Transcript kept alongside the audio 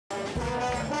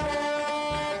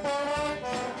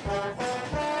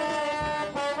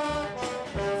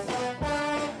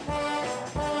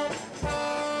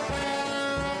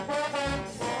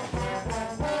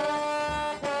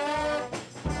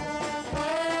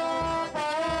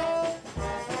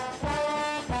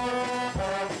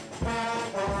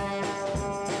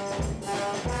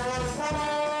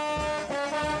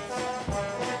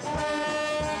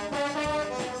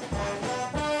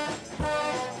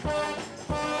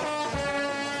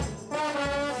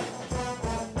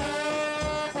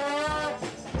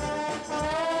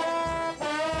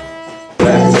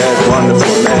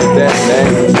wonderful name, that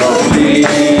name of Jesus.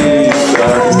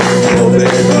 Oh,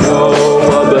 there's no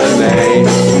other name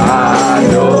I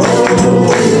know.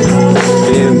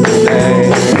 In the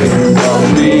name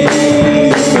of Jesus.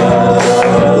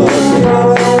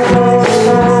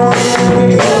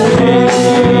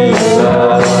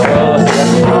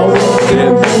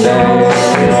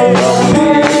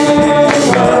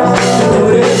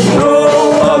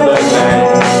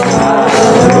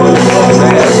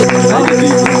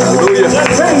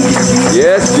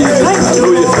 Yes, Jesus.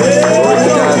 Hallelujah. Glory to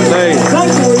God's name.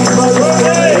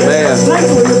 Amen.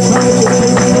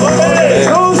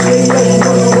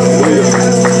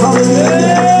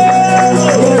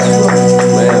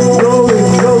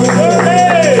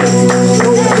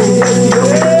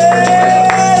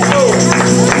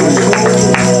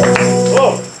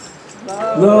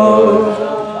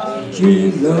 Lord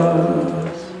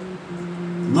Jesus,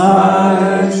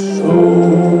 my soul.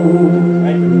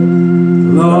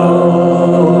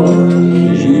 Lord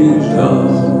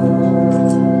Jesus,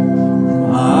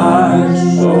 my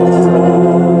soul.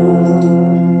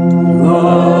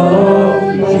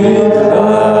 Lord Jesus,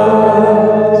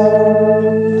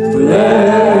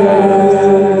 bless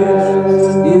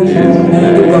is His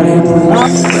name.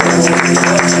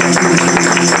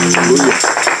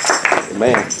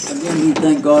 Amen. Again, we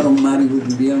thank God Almighty who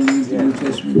can be underneath the New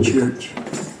Testament church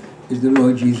is the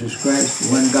Lord Jesus Christ, the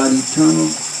one God eternal,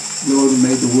 Lord who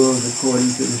made the worlds according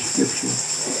to the scripture.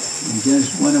 In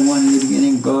Genesis 1:1, in the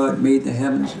beginning, God made the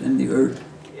heavens and the earth.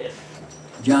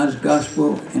 John's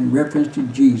Gospel, in reference to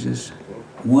Jesus,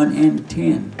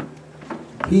 1:10.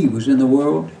 He was in the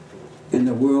world, and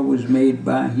the world was made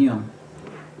by Him,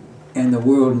 and the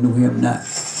world knew Him not.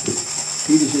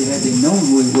 Peter said, had they known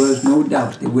who He was, no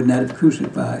doubt they would not have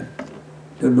crucified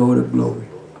the Lord of glory.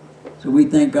 So we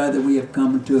thank God that we have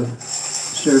come to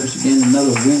service again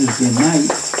another Wednesday night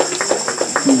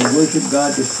to worship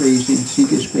God, to praise Him, seek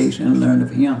His face, and learn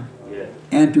of Him.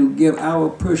 And to give our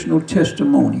personal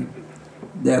testimony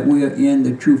that we are in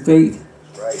the true faith,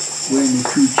 we're in the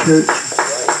true church,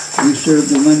 we serve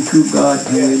the one true God,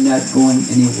 and we're not going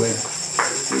anywhere.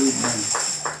 Amen.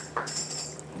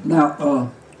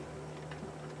 Now,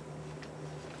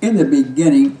 in the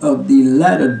beginning of the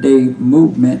latter-day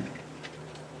movement,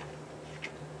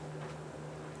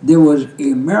 there was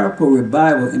a miracle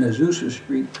revival in Azusa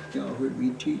Street. Y'all heard me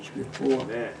teach before.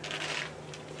 Amen.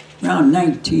 Around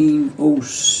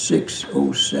 1906,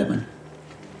 07.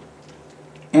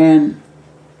 And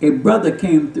a brother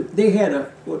came through. They had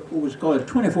what was called a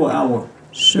 24-hour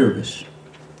service.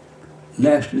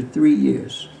 Lasted 3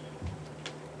 years.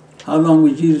 How long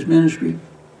was Jesus' ministry?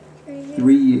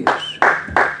 3 years.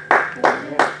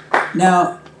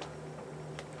 Now,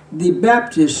 the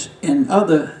Baptists and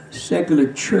other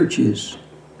secular churches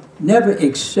never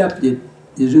accepted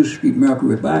the Azusa Street Miracle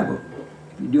Revival.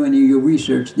 If you do any of your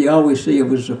research, they always say it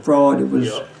was a fraud, it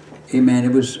was, amen,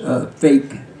 it was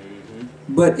fake.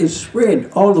 But it spread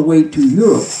all the way to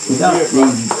Europe without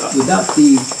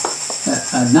the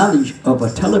knowledge of a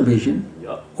television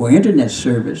or internet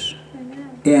service.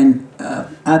 And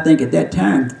I think at that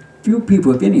time, few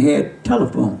people, if any, had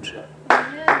telephones.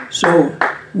 So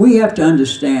we have to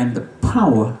understand the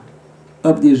power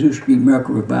of the Azusa Street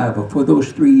Miracle Revival for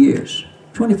those 3 years.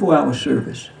 24-hour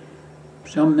service.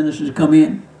 Some ministers come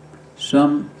in,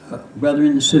 some brothers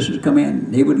and sisters come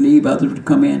in, they would leave, others would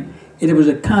come in. And it was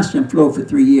a constant flow for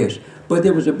 3 years. But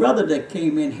there was a brother that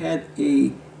came in, had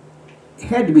to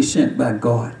be sent by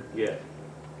God. Yeah.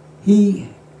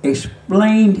 He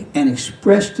explained and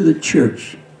expressed to the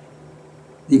church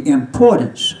the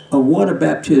importance of water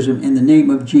baptism in the name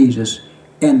of Jesus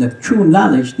and the true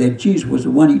knowledge that Jesus was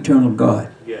the one eternal God.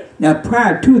 Yeah. Now,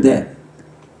 prior to that,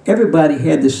 everybody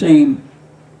had the same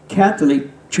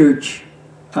Catholic Church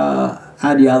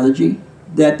ideology,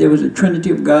 that there was a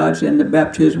Trinity of gods and the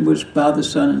baptism was Father,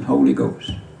 Son, and Holy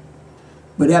Ghost.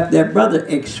 But after that brother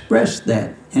expressed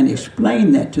that and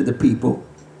explained that to the people,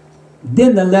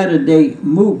 then the latter-day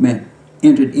movement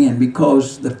entered in,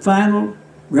 because the final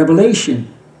revelation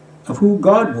of who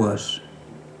God was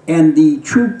and the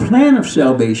true plan of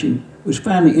salvation was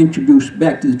finally introduced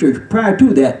back to the church. Prior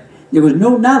to that, there was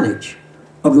no knowledge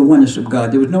of the oneness of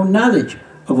God. There was no knowledge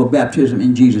of a baptism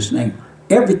in Jesus' name.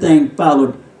 Everything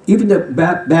followed. Even the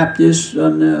Baptists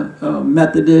and the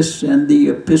Methodists and the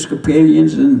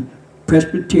Episcopalians and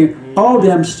Presbyterians, all of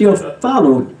them still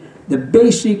followed the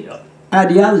basic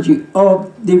ideology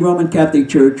of the Roman Catholic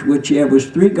Church, which there was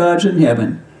 3 gods in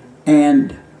heaven,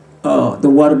 and the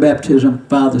water baptism,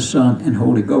 Father, Son, and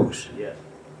Holy Ghost. Yeah.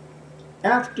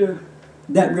 After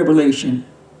that revelation,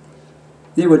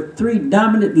 there were three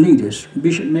dominant leaders,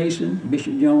 Bishop Mason,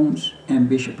 Bishop Jones, and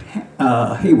Bishop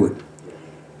Haywood.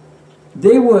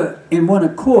 They were in one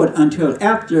accord until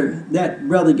after that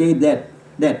brother gave that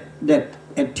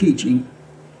teaching,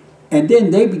 and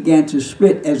then they began to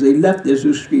split as they left the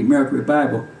Azusa Street Miracle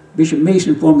Revival. Bishop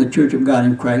Mason formed the Church of God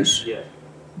in Christ. Yeah.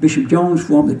 Bishop Jones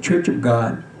formed the Church of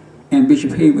God, and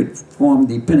Bishop Haywood formed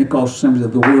the Pentecostal Assemblies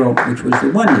of the World, which was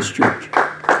the Oneness Church.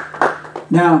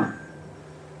 Now,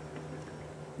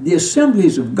 the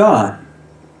Assemblies of God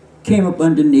came up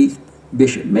underneath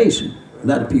Bishop Mason. A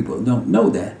lot of people don't know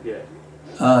that.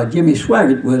 Yeah. Jimmy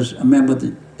Swaggart was a member of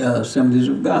the Assemblies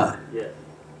of God. Yeah.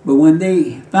 But when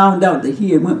they found out that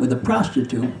he had went with a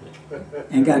prostitute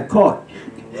and got caught,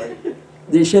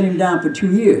 they shut him down for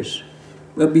 2 years.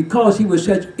 But because he was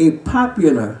such a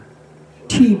popular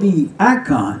TV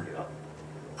icon,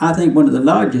 I think one of the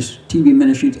largest TV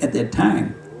ministries at that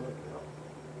time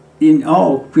in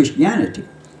all Christianity,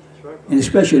 and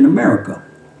especially in America.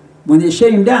 When they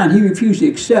shut him down, he refused to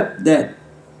accept that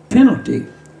penalty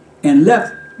and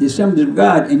left the Assemblies of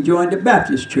God and joined the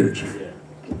Baptist Church.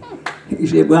 He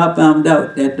said, well, I found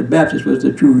out that the Baptist was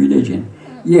the true religion.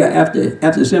 Yeah, after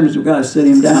the Assemblies of God set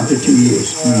him down for 2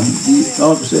 years.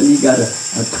 All of a sudden he got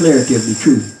a clarity of the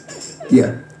truth.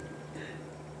 Yeah.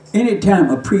 Anytime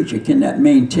a preacher cannot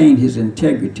maintain his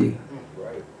integrity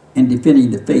in defending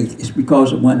the faith, it's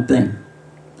because of one thing.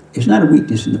 It's not a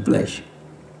weakness in the flesh.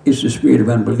 It's the spirit of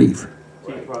unbelief.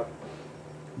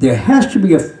 There has to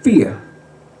be a fear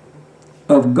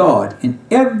of God in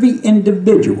every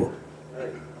individual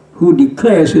who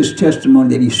declares his testimony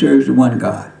that he serves the one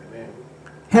God.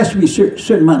 Has to be a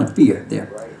certain amount of fear there.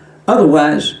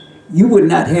 Otherwise, you would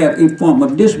not have a form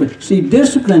of discipline. See,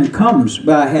 discipline comes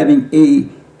by having a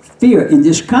fear in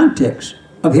this context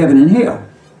of heaven and hell.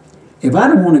 If I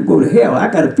don't want to go to hell, I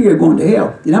got a fear of going to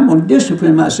hell, then I'm going to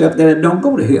discipline myself that I don't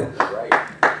go to hell.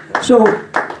 So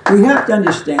we have to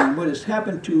understand what has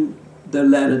happened to the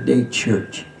latter-day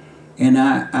church. And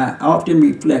I often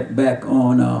reflect back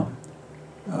on,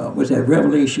 what's that,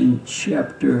 Revelation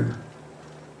chapter,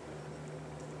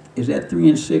 is that 3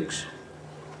 and 6?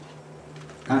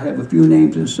 I have a few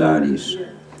names in Sardis.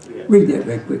 Read that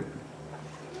right quick.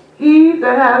 He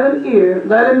that hath an ear,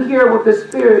 let him hear what the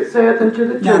Spirit saith unto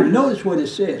the churches. Now notice what it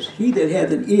says. He that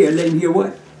hath an ear, let him hear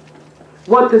what?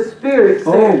 What the Spirit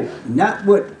saith. Oh, not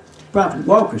what Prophet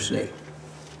Walker say.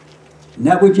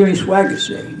 Not what Jerry Swagger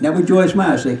say. Not what Joyce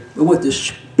Meyer say. But what the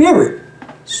Spirit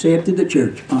saith to the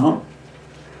church.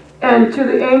 And to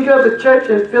the angel of the church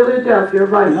in Philadelphia,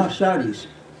 right? No, Sardis.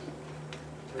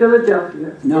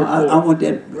 Philadelphia. No, I want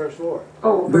that. Verse 4.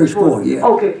 Oh, verse 4, yeah.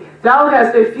 Okay. Thou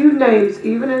hast a few names,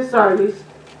 even in Sardis,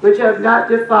 which have not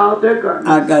defiled their garments.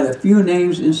 I got a few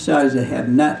names in Sardis that have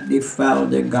not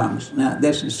defiled their garments. Now,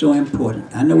 this is so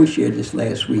important. I know we shared this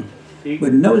last week.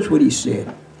 But notice what he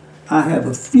said. I have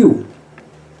a few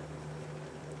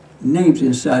names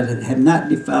in Sardis that have not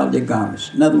defiled their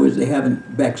garments. In other words, they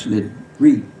haven't backslidden.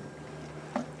 Read.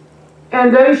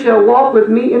 And they shall walk with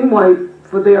me in white,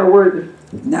 for they are worthy.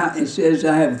 Now it says,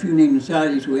 I have a few names in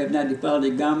Sardis who have not defiled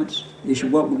their garments. They shall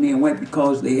walk with me in white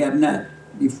because they have not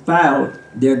defiled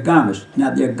their garments.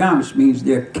 Now their garments means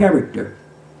their character.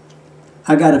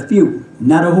 I got a few,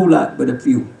 not a whole lot, but a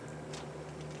few.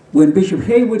 When Bishop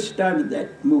Haywood started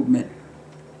that movement,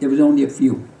 there was only a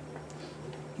few.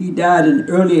 He died in an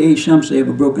early age, some say, of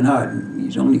a broken heart. And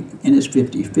he's only in his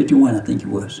 50s, 51 I think he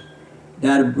was.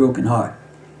 Died of a broken heart.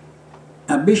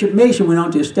 Now, Bishop Mason went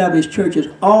on to establish churches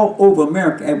all over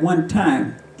America. At one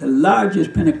time, the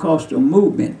largest Pentecostal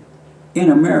movement in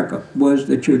America was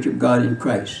the Church of God in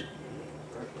Christ.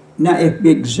 Now, if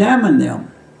we examine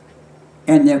them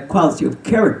and their quality of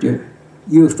character,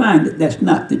 you'll find that that's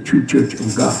not the true Church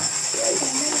of God.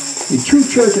 The true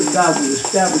Church of God was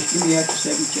established in the Acts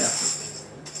 2nd chapter.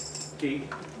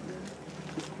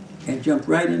 And jump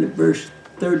right into verse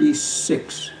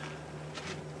 36.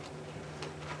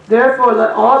 Therefore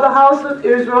let all the house of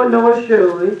Israel know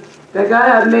assuredly that God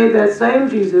hath made that same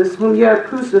Jesus whom ye have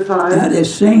crucified. Now that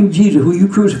same Jesus who you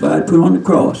crucified, put on the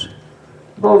cross.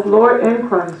 Both Lord and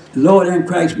Christ. Lord and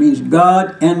Christ means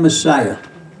God and Messiah.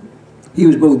 He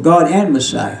was both God and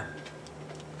Messiah.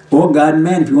 Or God and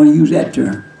man, if you want to use that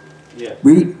term. Yeah.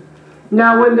 Read.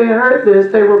 Now when they heard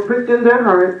this, they were pricked in their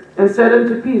heart, and said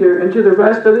unto Peter and to the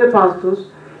rest of the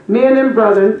apostles, Men and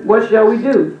brethren, what shall we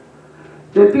do?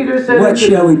 Then Peter said, what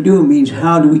shall we do means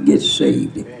how do we get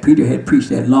saved? Peter had preached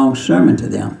that long sermon to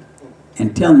them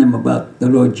and telling them about the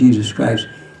Lord Jesus Christ,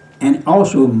 and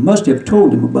also must have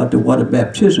told them about the water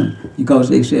baptism, because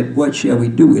they said, what shall we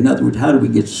do? In other words, how do we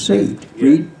get saved?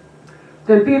 Read.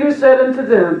 Then Peter said unto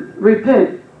them,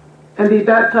 Repent, and be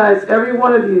baptized every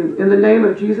one of you in the name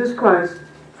of Jesus Christ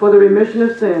for the remission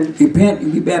of sins. Repent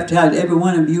and be baptized, every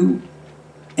one of you,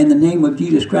 in the name of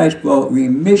Jesus Christ for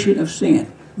remission of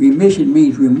sin. Remission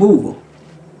means removal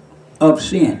of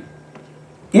sin.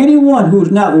 Anyone who's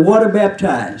not water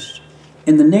baptized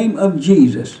in the name of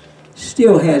Jesus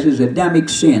still has his Adamic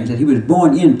sins that he was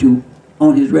born into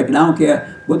on his record. I don't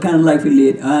care what kind of life he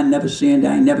lived. I ain't never sinned.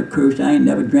 I ain't never cursed. I ain't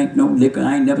never drank no liquor.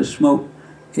 I ain't never smoked.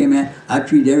 Amen. I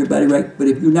treat everybody right. But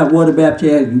if you're not water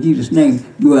baptized in Jesus'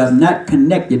 name, you are not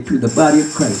connected to the body of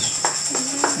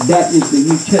Christ. That is the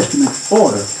New Testament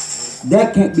order.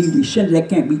 That can't be rescinded. That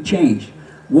can't be changed.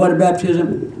 Water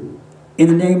baptism in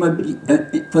the name of,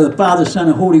 for the Father, Son,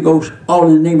 and Holy Ghost, all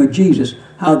in the name of Jesus.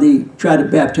 How they try to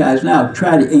baptize now,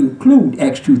 try to include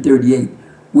Acts 2:38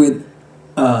 with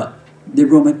the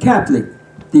Roman Catholic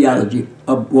theology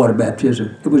of water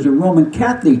baptism. It was the Roman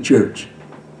Catholic Church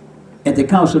at the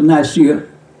Council of Nicaea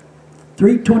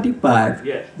 325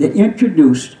 that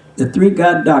introduced the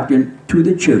three-God doctrine to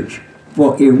the church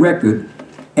for a record,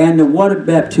 and the water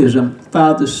baptism,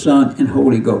 Father, Son, and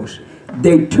Holy Ghost.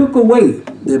 They took away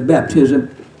the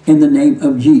baptism in the name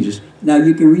of Jesus. Now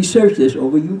you can research this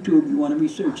over YouTube if you want to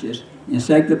research this.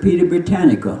 Encyclopedia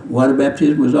Britannica, water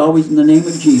baptism was always in the name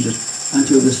of Jesus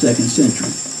until the 2nd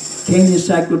century. Cambridge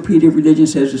Encyclopedia of Religion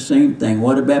says the same thing.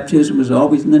 Water baptism was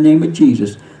always in the name of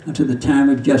Jesus until the time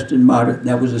of Justin Martyr.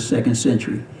 That was the 2nd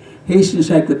century. Haitian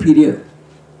Encyclopedia,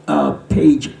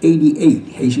 page 88.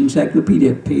 Haitian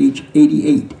Encyclopedia, page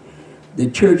 88. The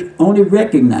church only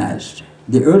recognized,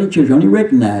 the early church only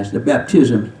recognized the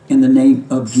baptism in the name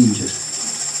of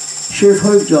Jesus. Sheriff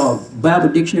Herzog, Bible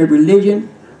Dictionary of Religion,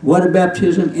 water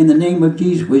baptism in the name of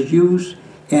Jesus was used,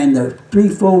 and the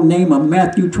threefold name of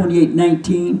Matthew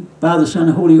 28:19, Father, Son,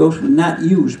 and Holy Ghost, was not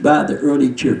used by the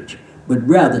early church, but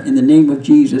rather in the name of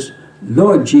Jesus,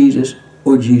 Lord Jesus,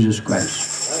 or Jesus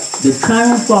Christ. The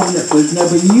triune formula was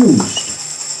never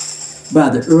used by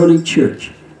the early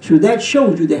church. So that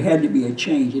shows you there had to be a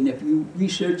change. And if you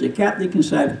research the Catholic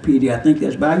Encyclopedia, I think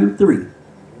that's volume 3.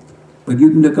 But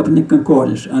you can look up in the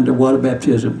concordance under water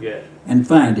baptism and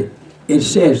find it. It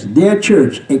says their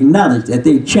church acknowledged that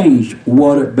they changed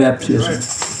water baptism.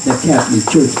 The Catholic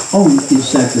Church owned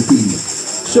encyclopedia.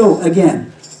 So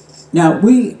again, now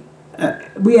we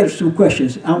have some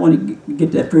questions. I want to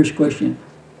get that first question.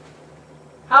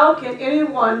 How can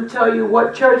anyone tell you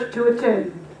what church to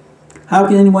attend? How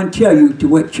can anyone tell you to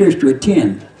what church to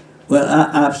attend? Well,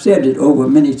 I've said it over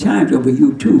many times over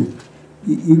YouTube.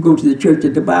 You go to the church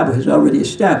that the Bible has already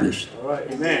established. All right,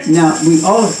 amen. Now, we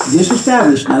all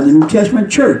disestablished. Now, the New Testament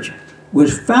church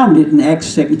was founded in Acts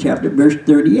 2nd chapter, verse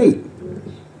 38.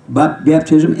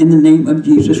 Baptism in the name of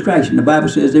Jesus Christ. And the Bible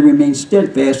says they remained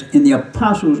steadfast in the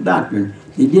apostles' doctrine.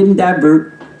 They didn't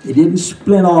divert. They didn't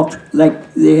split off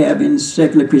like they have in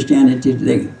secular Christianity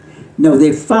today. No,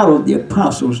 they followed the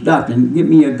apostles' doctrine. Give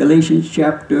me a Galatians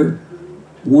chapter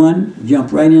 1,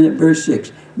 jump right in at verse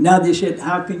 6. Now they said,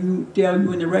 how can you tell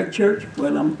you in the right church?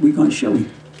 Well, we're going to show you.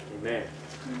 Amen.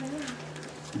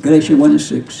 Galatians 1 and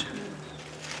 6.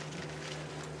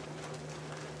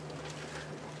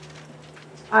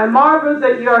 I marvel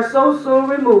that you are so soon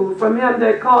removed from him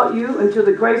that called you into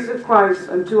the grace of Christ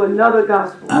unto another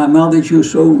gospel. I marvel that you are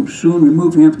so soon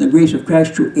removed from him from the grace of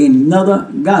Christ to another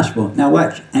gospel. Now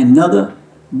watch. Another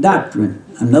doctrine.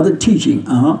 Another teaching.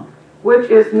 Which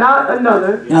is not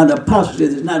another. Now the apostle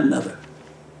says it's not another.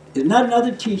 It's not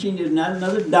another teaching. It's not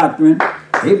another doctrine.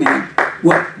 Amen.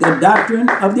 What the doctrine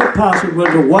of the apostles was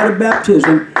the water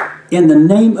baptism in the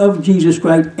name of Jesus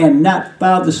Christ and not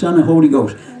Father, Son, and Holy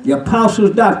Ghost. The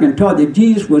apostles' doctrine taught that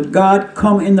Jesus was God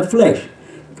come in the flesh.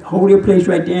 Hold your place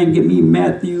right there and give me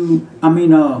 1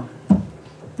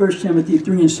 Timothy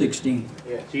 3 and 16.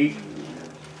 Yeah, teach.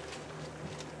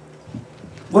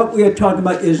 What we are talking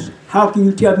about is how can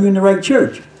you tell if you're in the right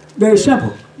church? Very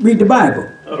simple. Read the Bible.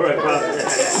 All right, Prophet.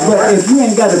 But if you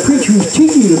ain't got a preacher who's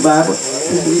teaching you the Bible,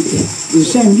 it's the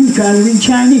same as you trying to read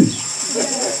Chinese.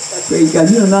 Praise God.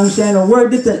 You don't understand a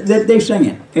word that they're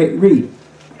saying. Hey, read.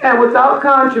 And without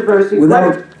controversy.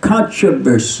 Without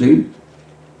controversy.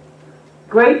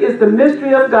 Great is the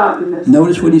mystery of godliness.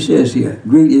 Notice what he says here.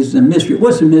 Great is the mystery.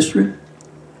 What's a mystery?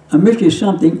 A mystery is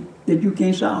something that you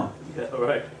can't solve. Yeah, all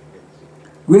right.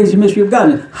 Great is the mystery of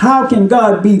godliness. How can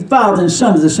God be Father and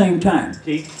Son at the same time?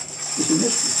 Teach. It's a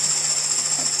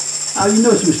mystery. How do you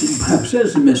know it's a mystery? The Bible says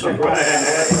it's a mystery. All right.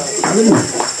 Hallelujah.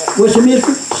 What's a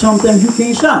mystery? Some things you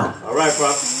can't solve. All right,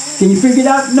 Prophet. Can you figure it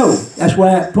out? No. That's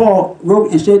why Paul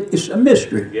wrote and said it's a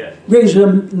mystery. Yes. Great is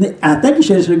I think he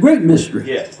said it's a great mystery.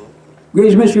 Yes. Great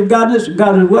is the mystery of godliness.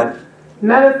 God is what?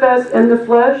 Manifest in the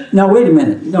flesh. Now wait a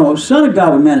minute. No, Son of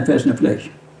God was manifest in the flesh.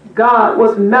 God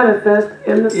was manifest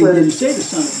in the It flesh. didn't say the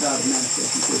Son of God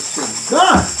manifest. It said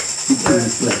God became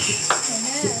flesh.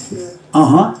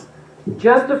 Uh-huh.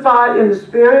 Justified in the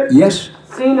Spirit, Yes.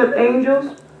 seen of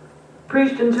angels,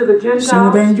 preached unto the Gentiles, Son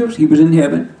of angels, he was in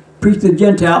heaven. Preached to the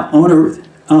Gentile on earth.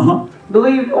 Uh-huh.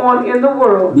 believed on in the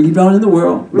world, Believed on in the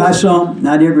world. By some,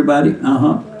 not everybody.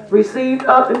 Uh-huh. received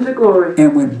up into glory.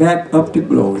 And went back up to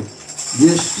glory.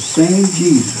 This same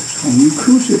Jesus whom you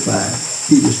crucified,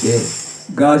 Peter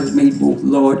said, God has made both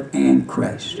Lord and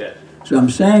Christ. Yes. So I'm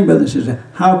saying, brothers and sisters,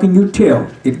 how can you tell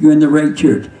if you're in the right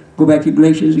church? Go back to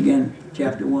Galatians again,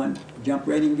 chapter 1. Jump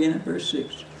right in again at verse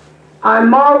 6. I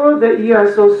marvel that ye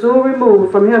are so soon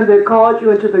removed from him that called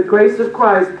you into the grace of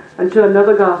Christ unto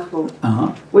another gospel,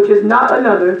 which is not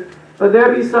another, but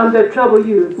there be some that trouble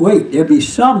you. Wait, there be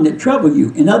some that trouble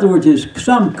you. In other words, there's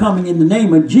some coming in the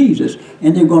name of Jesus,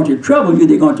 and they're going to trouble you,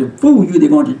 they're going to fool you, they're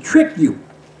going to trick you.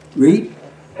 Read.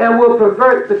 And will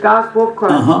pervert the gospel of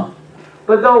Christ.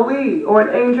 But though we, or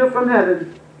an angel from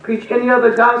heaven, preach any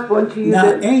other gospel unto you.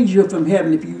 Now, angel from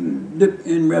heaven, if you look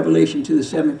in Revelation to the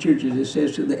 7 churches, it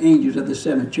says to the angels of the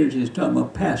 7 churches, it's talking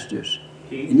about pastors.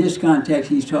 In this context,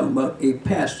 he's talking about a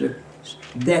pastor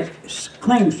that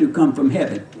claims to come from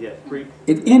heaven. Yes.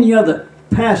 If any other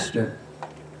pastor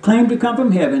claimed to come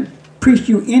from heaven, preached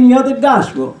you any other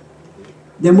gospel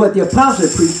than what the apostle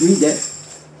preached, read that.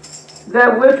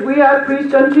 That which we have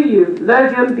preached unto you,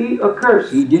 let him be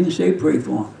accursed. He didn't say pray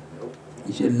for him.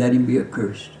 He said let him be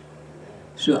accursed.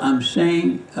 So I'm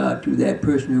saying to that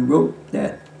person who wrote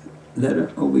that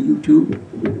letter over YouTube,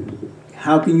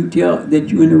 how can you tell that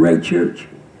you're in the right church?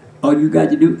 All you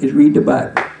got to do is read the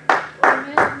Bible.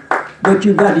 But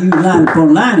you got to use line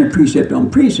upon line and precept on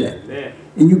precept.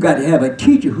 And you got to have a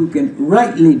teacher who can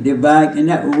rightly divide and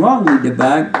not wrongly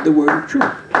divide the word of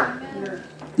truth.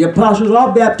 The apostles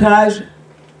all baptized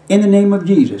in the name of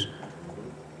Jesus.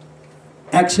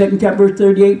 Acts 2nd chapter verse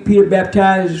 38, Peter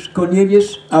baptized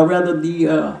Cornelius, or rather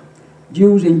the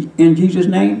Jews in Jesus'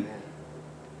 name.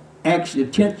 Acts the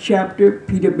 10th chapter,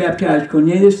 Peter baptized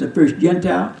Cornelius, the first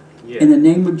Gentile, in the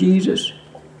name of Jesus.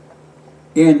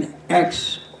 In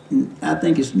Acts, I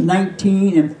think it's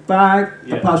 19 and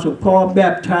 5, Apostle Paul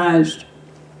baptized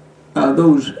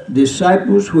those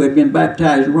disciples who had been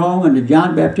baptized wrong under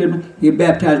John's baptism. He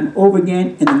baptized them over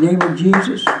again in the name of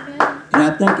Jesus. And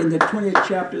I think in the 20th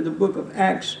chapter of the book of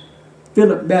Acts,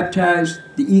 Philip baptized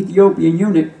the Ethiopian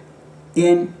eunuch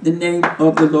in the name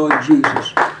of the Lord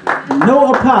Jesus.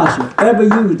 No apostle ever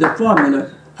used the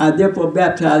formula, I therefore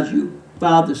baptize you,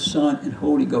 Father, Son, and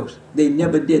Holy Ghost. They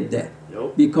never did that.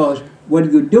 Nope. Because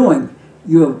what you're doing,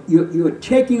 you're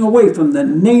taking away from the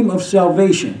name of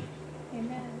salvation.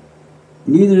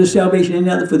 Neither is salvation any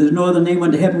other, for there's no other name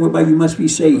under heaven whereby you must be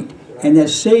saved. And that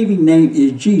saving name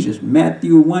is Jesus.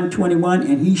 Matthew 1:21,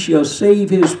 and he shall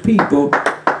save his people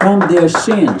from their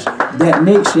sins. That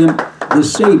makes him the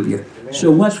Savior. So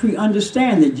once we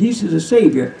understand that Jesus is a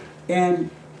Savior,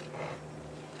 and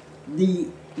the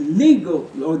legal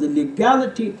or the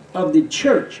legality of the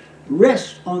church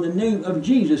rests on the name of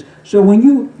Jesus. So when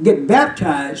you get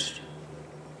baptized,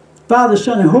 Father,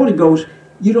 Son, and Holy Ghost,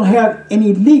 you don't have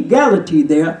any legality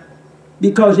there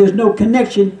because there's no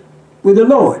connection with the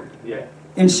Lord.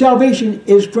 And salvation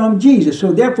is from Jesus.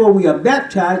 So therefore we are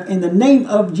baptized in the name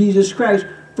of Jesus Christ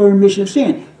for remission of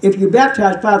sin. If you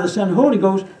baptize Father, Son, and Holy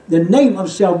Ghost, the name of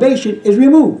salvation is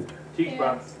removed.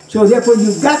 So therefore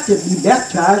you've got to be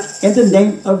baptized in the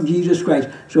name of Jesus Christ.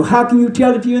 So how can you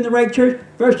tell if you're in the right church?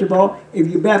 First of all, if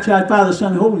you baptize Father,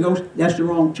 Son, and Holy Ghost, that's the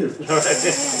wrong church.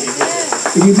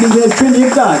 If you believe in the Trinity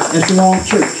of God, that's the wrong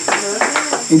church.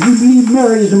 If you believe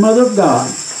Mary is the mother of God,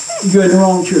 you're in the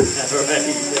wrong church.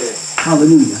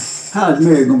 Hallelujah. How is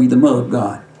Mary going to be the mother of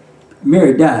God?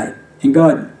 Mary died, and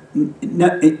God,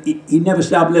 he never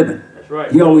stopped living. That's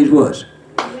right. He always was.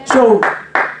 So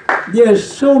there's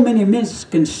so many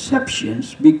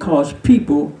misconceptions because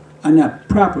people are not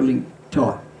properly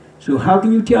taught. So how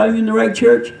can you tell you're in the right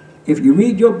church? If you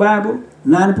read your Bible,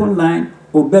 line upon line,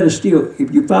 or better still,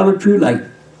 if you follow true light,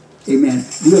 amen,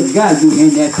 we'll guide you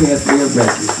in that pathway of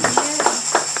righteousness.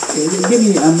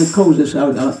 I'm going to close this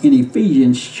out in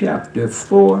Ephesians chapter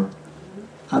 4.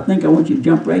 I think I want you to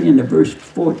jump right into verse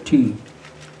 14.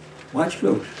 Watch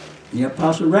close. The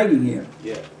apostle writing here.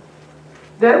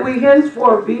 That we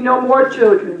henceforth be no more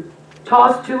children,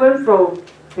 tossed to and fro,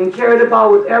 and carried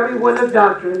about with every wind of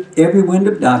doctrine. Every wind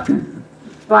of doctrine.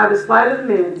 By the sleight of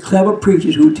men. Clever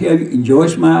preachers who tell you,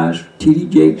 Joyce Myers, T.D.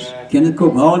 Jakes, Kenneth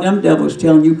Copeland, all them devils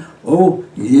telling you, oh,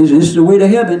 this is the way to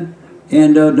heaven.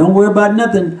 And don't worry about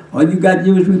nothing. All you got to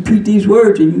do is repeat these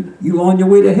words and you on your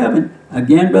way to heaven.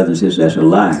 Again, brothers and sisters, that's a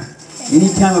lie.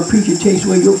 Anytime a preacher takes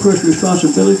away your personal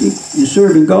responsibility in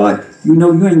serving God, you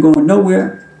know you ain't going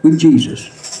nowhere with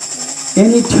Jesus.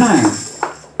 Anytime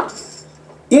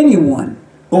anyone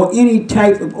or any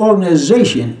type of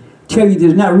organization tell you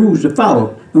there's not rules to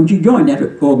follow, don't you join that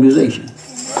organization.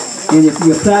 And if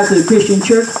you apply to the Christian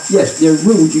church, yes, there are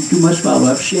rules you must follow.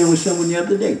 I was sharing with someone the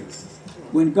other day.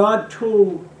 When God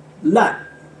told Lot,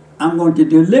 I'm going to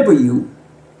deliver you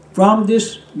from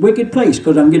this wicked place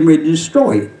because I'm getting ready to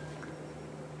destroy it.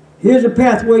 Here's a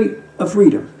pathway of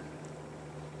freedom.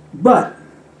 But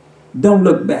don't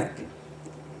look back.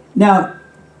 Now,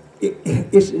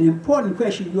 it's an important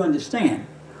question you understand.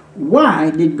 Why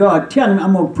did God tell him,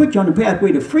 I'm going to put you on the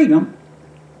pathway to freedom,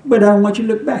 but I don't want you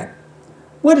to look back?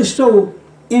 What is so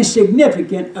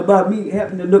insignificant about me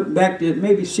having to look back to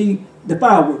maybe see the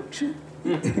fireworks?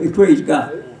 Praise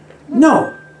God.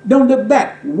 No, don't look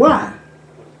back. Why?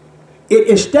 It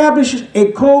establishes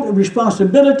a code of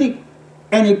responsibility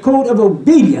and a code of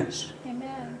obedience.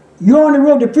 Amen. You're on the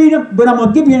road to freedom, but I'm going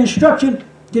to give you an instruction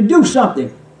to do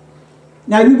something.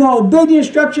 Now, you going to obey the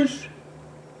instructions?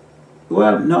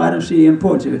 Well, no, I don't see the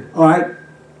importance of it. All right.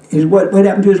 What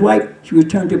happened to his wife? She was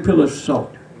turned to a pillar of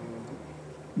salt.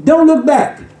 Don't look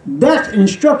back. That's an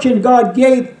instruction God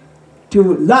gave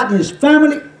to Lot and his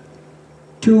family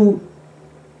to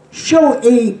show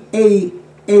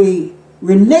a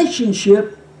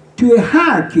relationship to a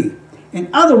hierarchy. In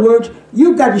other words,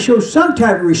 you've got to show some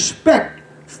type of respect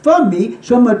for me,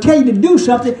 so I'm going to tell you to do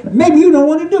something maybe you don't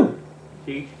want to do.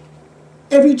 See?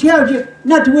 If he tells you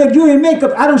not to wear jewelry and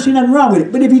makeup, I don't see nothing wrong with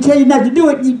it. But if he tells you not to do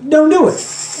it, you don't do it.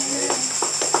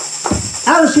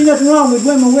 I don't see nothing wrong with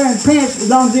women wearing pants as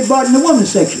long as they're bought in the women's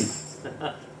section.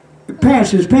 The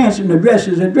pants is pants and the dress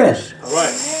is a dress. All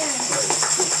right.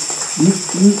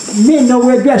 Men don't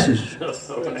wear dresses.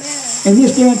 In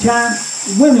this day and time,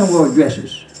 women wore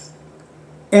dresses.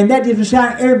 And that doesn't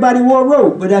sound everybody wore a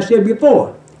robe, but I said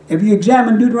before, if you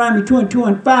examine Deuteronomy 2 and 2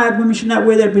 and 5, women should not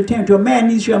wear that pertaining to a man,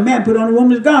 neither shall a man put on a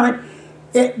woman's garment.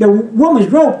 The woman's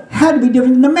robe had to be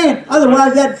different than the man.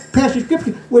 Otherwise, that passage of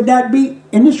scripture would not be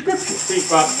in the scripture.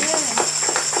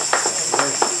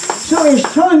 So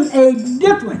it's showing a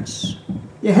difference.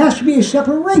 There has to be a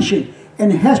separation,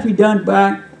 and it has to be done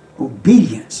by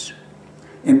obedience.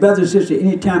 And brothers and sisters,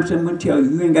 anytime someone tells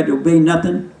you you ain't got to obey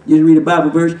nothing, just read a Bible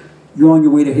verse, you're on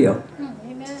your way to hell.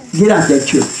 Amen. Get out that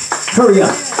church. Hurry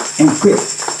up and quick.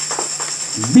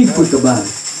 Be quick about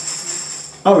it.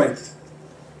 All right.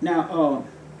 Now,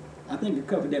 I think I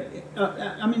covered that.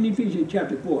 I'm in Ephesians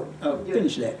chapter 4.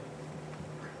 Finish that.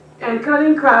 And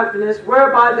cunning craftiness,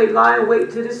 whereby they lie in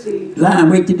wait to deceive. Lie in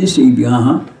wait to deceive you,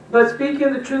 But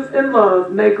speaking the truth in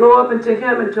love, may grow up into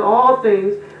him into all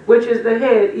things, which is the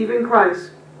head, even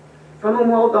Christ, from whom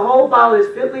the whole body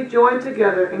is fitly joined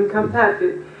together and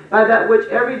compacted by that which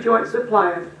every joint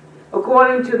supplieth,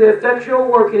 according to the effectual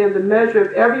working in the measure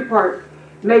of every part,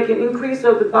 making increase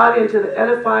of the body unto the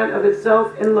edifying of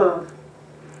itself in love.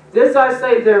 This I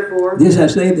say therefore. This I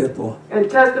say therefore. And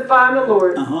testify in the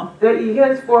Lord, that ye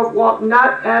henceforth walk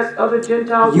not as other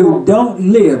Gentiles You walk.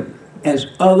 don't live as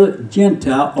other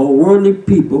Gentile or worldly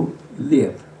people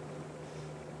live.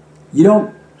 You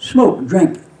don't smoke,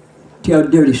 drink, tell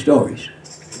dirty stories.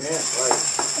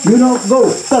 You don't go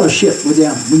fellowship with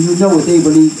them when you know what they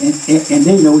believe and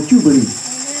they know what you believe.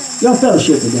 You don't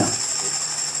fellowship with them.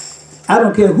 I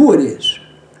don't care who it is.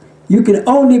 You can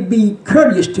only be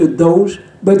courteous to those,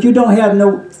 but you don't have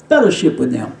no fellowship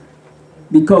with them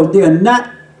because they are not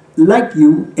like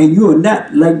you and you are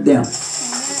not like them.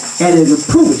 And it will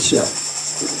prove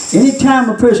itself. Anytime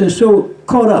a person is so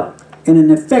caught up in an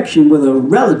affection with a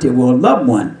relative or a loved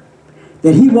one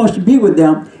that he wants to be with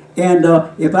them, and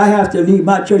if I have to leave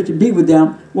my church to be with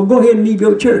them, well, go ahead and leave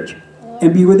your church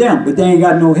and be with them. But they ain't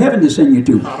got no heaven to send you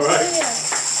to. All right.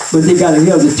 But they got a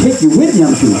hell to take you with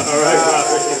them to. All right.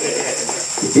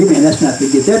 Amen. Let's not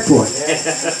forget that part.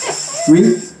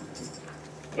 Read.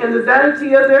 In the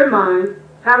vanity of their mind,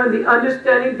 having the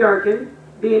understanding darkened,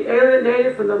 being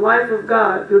alienated from the life of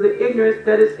God through the ignorance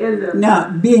that is in them. Now,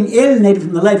 being alienated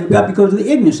from the life of God because of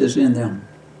the ignorance that's in them.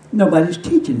 Nobody's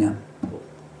teaching them.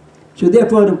 So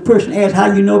therefore, the person asks,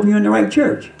 how you know if you're in the right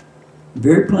church?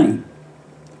 Very plain.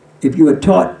 If you are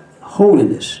taught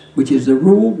holiness, which is the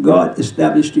rule God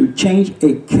established to change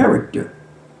a character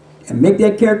and make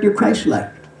that character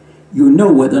Christ-like, you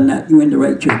know whether or not you're in the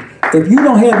right church. If you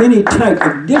don't have any type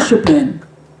of discipline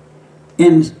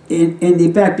in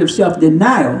the fact of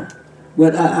self-denial,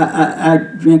 well, I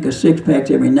drink a 6-pack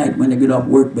every night when I get off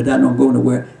work, but I don't go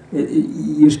nowhere.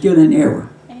 You're still in error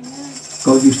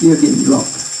because you're still getting drunk.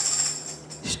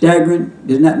 Staggering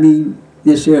does not mean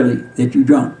necessarily that you're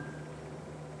drunk.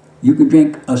 You can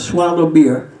drink a swallow of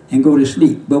beer and go to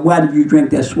sleep. But why did you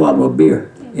drink that swallow of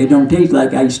beer? It don't taste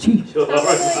like iced tea.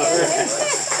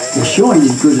 It's showing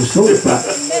it because it's soda pop.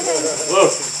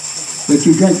 But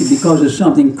you drink it because of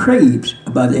something craves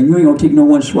about it, and you ain't gonna take no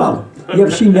one swallow. You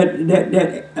ever seen that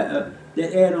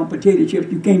ad on potato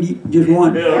chips? You can't eat just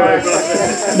one.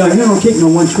 No, you don't take no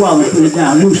one swallow and put it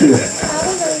down. Loose here.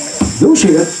 Loose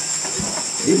here.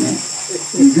 Amen.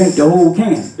 You drink the whole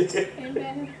can.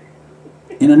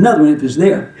 And another one if it's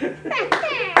there.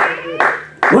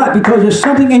 Why? Because there's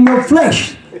something in your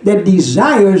flesh that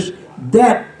desires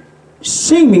that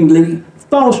seemingly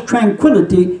false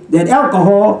tranquility that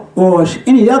alcohol or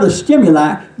any other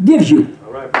stimuli gives you.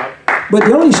 But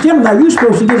the only stimuli you're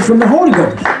supposed to get is from the Holy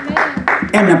Ghost.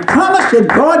 And the promise that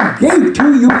God gave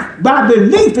to you by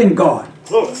belief in God.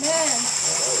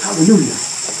 Hallelujah.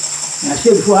 And I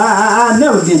said before, I've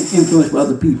never been influenced by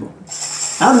other people.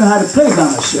 I don't know how to play by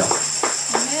myself.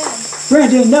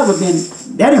 Friends ain't never been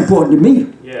that important to me.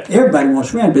 Everybody wants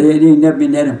friends, but they ain't never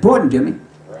been that important to me.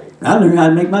 I learned how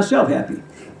to make myself happy.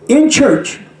 In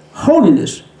church,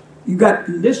 holiness, you got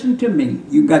to listen to me.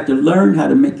 You got to learn how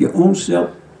to make your own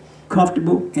self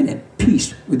comfortable and at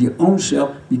peace with your own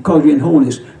self because you're in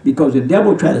holiness. Because the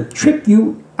devil try to trick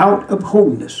you out of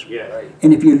holiness.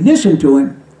 And if you listen to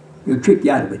him, he'll trick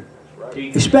you out of it.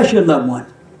 Especially a loved one.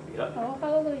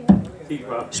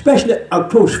 Especially a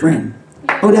close friend.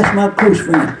 Oh, that's my close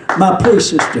friend. My play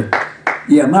sister.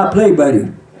 Yeah, my play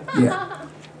buddy. Yeah.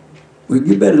 Well,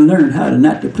 you better learn how to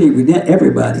not to play with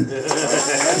everybody. You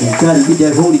try to get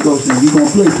that Holy Ghost, and you're going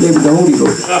to play with the Holy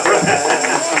Ghost.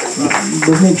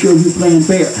 But make sure you're playing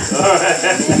fair.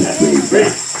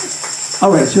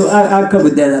 All right, so I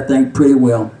covered that, I think, pretty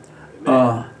well.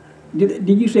 Did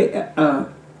you say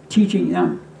teaching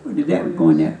now? Did that go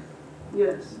in there?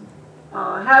 Yes.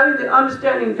 Having the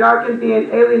understanding darkened, being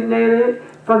alienated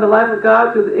from the life of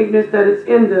God through the ignorance that is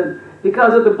in them,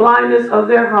 because of the blindness of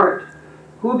their heart,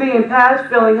 who being past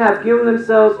feeling have given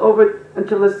themselves over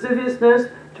unto lasciviousness,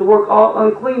 to work all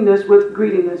uncleanness with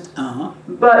greediness.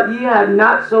 But ye have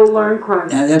not so learned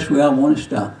Christ. Now that's where I want to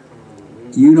stop.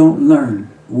 You don't learn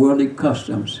worldly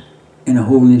customs in a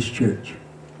holiness church.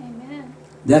 Amen.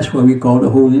 That's why we call it a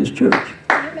holiness church.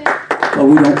 Amen. But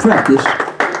we don't practice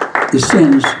the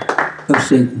sins of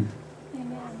Satan.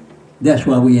 Amen. That's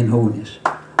why we're in holiness.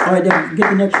 All right, then get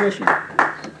the next question.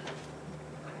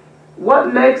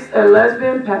 What makes a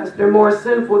lesbian pastor more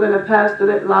sinful than a pastor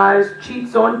that lies,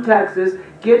 cheats on taxes,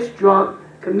 gets drunk,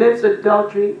 commits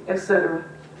adultery, etc.?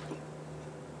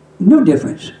 No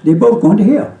difference. They're both going to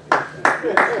hell.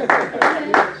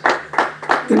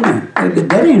 Amen.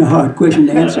 That ain't a hard question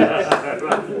to answer.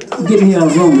 Get me out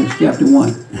of Romans chapter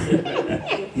 1.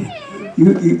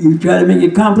 You try to make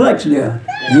it complex there.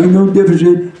 There ain't no difference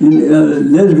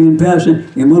in lesbian pastor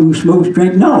and one who smokes,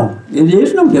 drink. No, there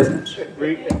is no difference.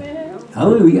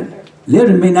 Hallelujah.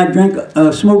 Lesbian may not drink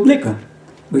smoke liquor,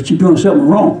 but she's doing something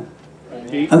wrong.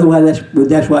 Otherwise,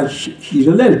 that's why she's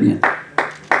a lesbian.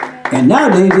 And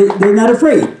nowadays, they're not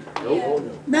afraid.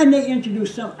 Now they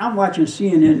introduce something. I'm watching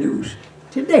CNN News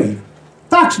today.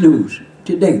 Fox News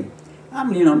today.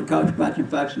 I'm laying on the couch watching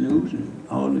Fox News and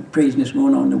all the craziness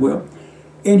going on in the world.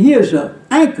 And here's an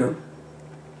anchor,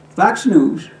 Fox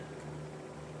News,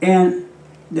 and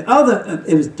the other,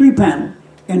 it was 3 panels,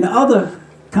 and the other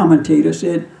commentator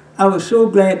said, I was so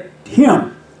glad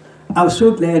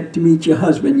to meet your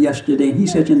husband yesterday. And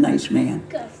he's such a nice man.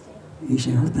 He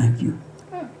said, oh, thank you.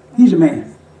 He's a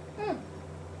man.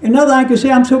 Another anchor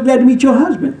said, I'm so glad to meet your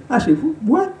husband. I said,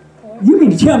 what? You mean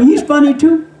to tell me he's funny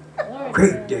too?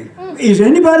 Great day. Is there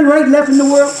anybody right left in the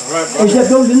world? Except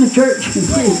those in the church.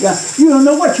 Praise God. You don't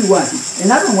know what you're watching.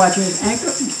 And I've been watching this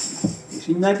anchor. He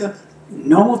seemed like a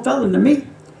normal fellow to me.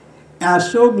 I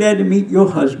was so glad to meet your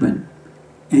husband.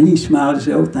 And he smiled and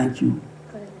said, oh, thank you.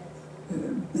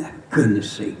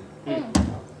 Goodness sake. Well,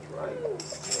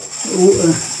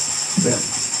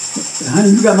 honey,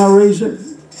 you got my razor?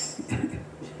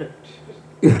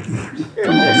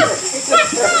 Come on.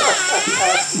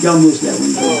 Y'all missed that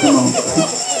one. Come on.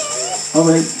 All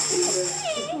right.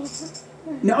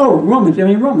 Now,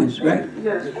 Romans, right?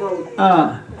 Yes,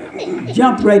 Romans.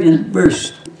 Jump right in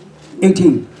verse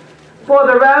 18. For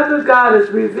the wrath of God is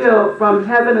revealed from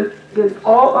heaven against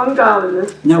all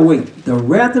ungodliness. Now wait. The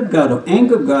wrath of God, or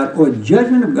anger of God, or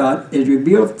judgment of God is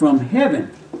revealed from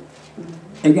heaven.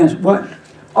 Against what?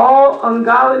 All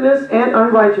ungodliness and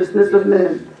unrighteousness of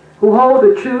men, who hold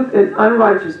the truth in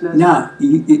unrighteousness. Now,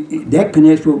 that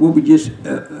connects with what we just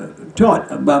taught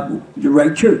about the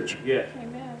right church. Yeah.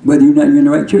 Whether you're not in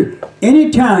the right church.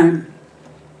 Anytime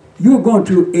you're going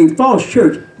to a false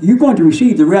church, you're going to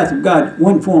receive the wrath of God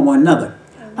one form or another.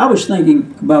 I was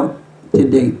thinking about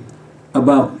today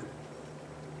about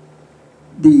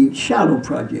the Shallow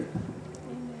Project.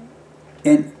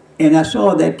 And I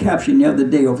saw that caption the other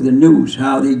day over the news,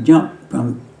 how they jumped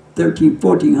from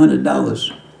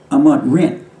 $1,400 a month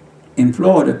rent in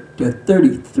Florida to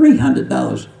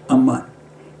 $3,300 a month.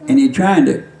 And they're trying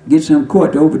to get some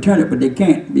court to overturn it, but they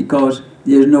can't because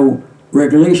there's no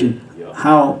regulation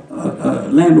how a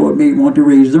landlord may want to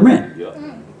raise the rent.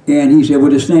 And he said, well,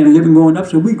 the standard of living going up,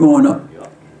 so we're going up.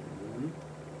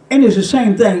 And it's the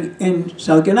same thing in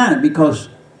South Carolina, because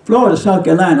Florida, South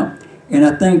Carolina, and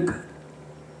I think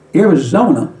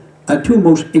Arizona are two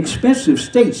most expensive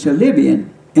states to live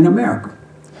in America.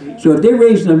 So if they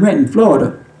raise the rent in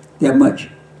Florida that much,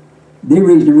 they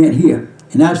raise the rent here.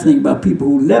 And I was thinking about people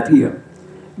who left here,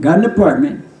 got an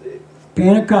apartment,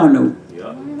 paying a car note,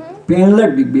 paying an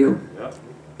electric bill,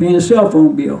 paying a cell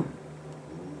phone bill.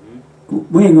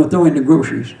 We ain't gonna throw in the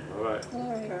groceries.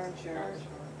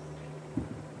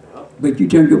 But you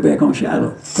turn your back on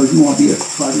Shiloh because you want to be a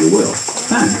part of the world.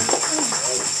 Fine.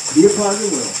 Be a part of the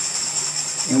world.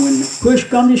 And when push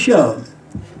comes to shove,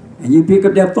 and you pick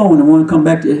up that phone and want to come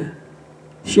back to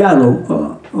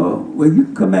Shiloh, well, you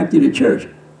can come back to the church.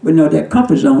 But no, that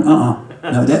comfort zone, no,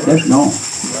 that's gone.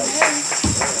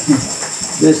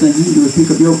 Best thing you can do is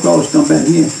pick up your cross, come back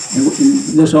here,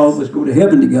 and let's all of us go to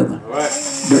heaven together.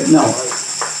 But no.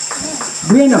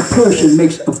 When a person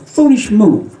makes a foolish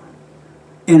move,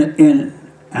 and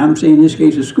I'm saying in this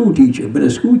case a school teacher, but a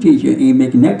school teacher ain't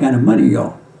making that kind of money,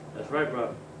 y'all. That's right,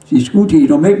 brother. See, school teachers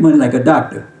don't make money like a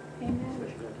doctor.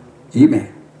 Amen.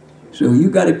 Amen. So you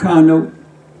got a car note,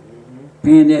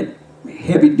 paying that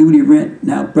heavy-duty rent,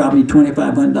 now probably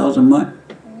 $2,500 a month,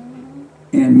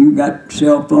 and you got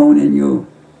cell phone and your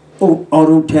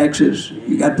auto taxes.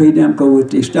 You got to pay them because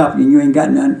if they stop you and you ain't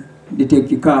got none, they take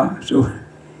your car. So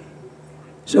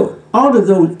all of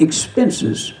those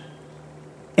expenses.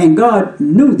 And God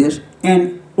knew this.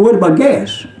 And what about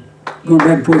gas? Going back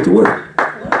and forth to work.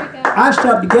 I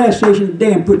stopped at the gas station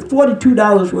today and put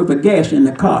 $42 worth of gas in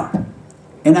the car.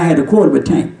 And I had a quarter of a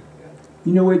tank.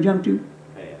 You know where it jumped to?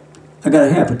 I got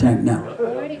a half a tank now.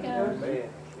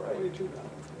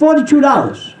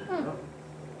 $42.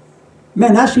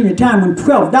 Man, I seen a time when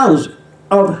 $12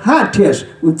 of hot test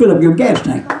would fill up your gas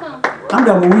tank. I'm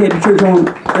talking when we had the church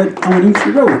on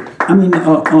Easter Road. I mean,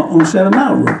 on 7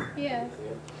 Mile Road.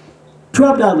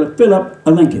 $12 to fill up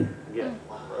a Lincoln.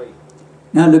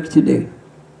 Now look today.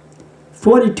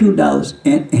 $42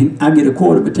 and I get a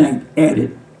quarter of a tank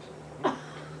added.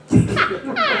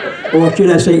 Or should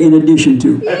I say in addition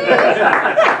to.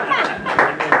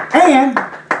 And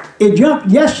it jumped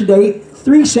yesterday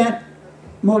 3 cents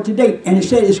more today. And it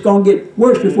said it's going to get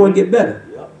worse before it get better.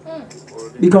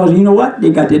 Because you know what? They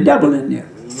got the devil in there.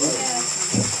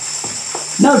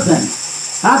 Another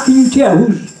thing. How can you tell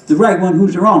who's the right one,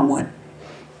 who's the wrong one?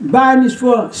 Biden is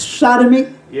for sodomy,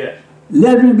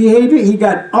 lesbian behavior. He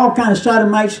got all kinds of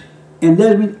sodomites and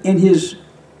lesbians in his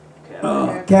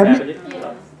cabinet.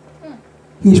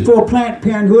 He's for Planned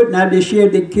Parenthood. Now this year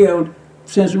they killed,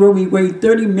 since Roe v. Wade,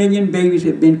 30 million babies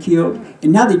have been killed.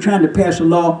 And now they're trying to pass a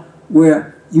law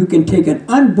where you can take an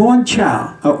unborn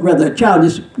child, or rather a child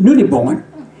that's newly born,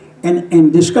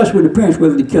 and discuss with the parents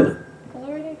whether to kill it.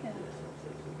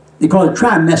 They call it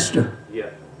trimester.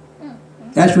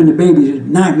 That's when the baby is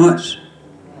 9 months,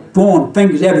 form,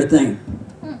 fingers, everything,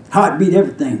 heartbeat,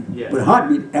 everything. But a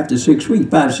heartbeat after 6 weeks,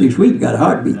 5 to 6 weeks, you got a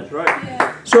heartbeat. That's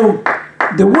right. So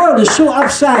the world is so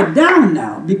upside down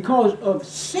now because of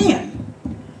sin.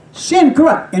 Sin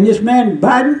corrupt. And this man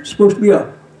Biden is supposed to be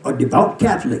a devout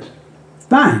Catholic.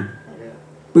 Fine.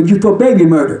 But you for baby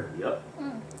murder.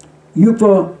 You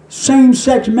for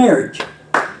same-sex marriage.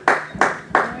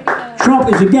 Trump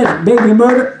is against baby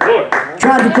murder.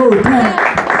 Tried to go to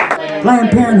Planned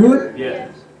Parenthood,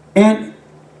 and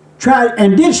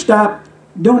did stop,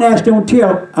 don't ask, don't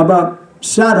tell about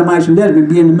sodomites and lesbians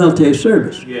being in the military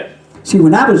service. See,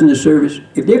 when I was in the service,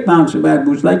 if they found somebody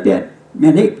who was like that,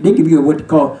 man, they give you what they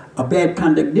call a bad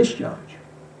conduct discharge.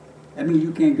 That means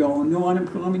you can't draw no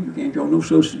unemployment, you can't draw no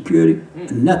Social Security,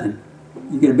 nothing.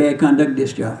 You get a bad conduct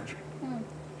discharge.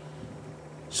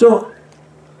 So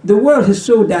the world has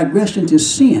so digressed into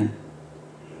sin.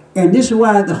 And this is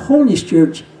why the Holiness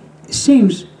Church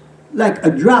seems like a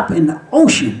drop in the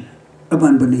ocean of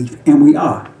unbelief, and we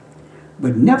are.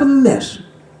 But nevertheless,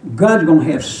 God's going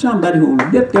to have somebody who will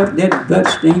lift up that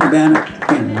bloodstained banner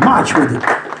and march with it.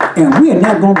 And we are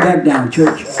not going back down,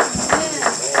 church.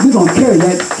 We're going to carry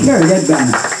that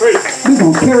banner. We're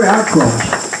going to carry our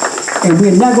cross. And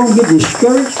we're not going to get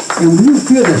discouraged. And when you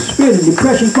feel the spirit of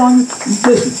depression from you,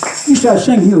 listen, you start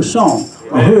singing your song.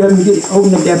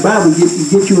 Open up that Bible,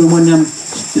 get you in one of them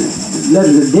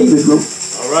letters that David wrote.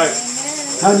 All right.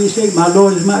 How do you say, my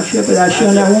Lord is my shepherd, I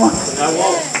shall not want?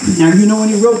 Now you know when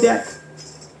he wrote that?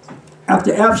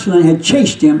 After Absalom had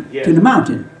chased him to the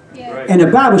mountain. Yeah. And the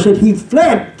Bible said he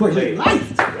fled for his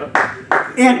life.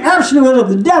 And Absalom was of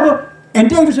the devil and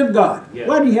David was of God.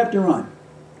 Why did he have to run?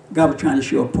 God was trying to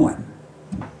show a point.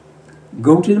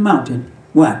 Go to the mountain.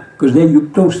 Why? Because then you're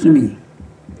close to me.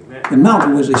 The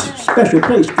mountain was a special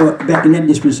place for back in that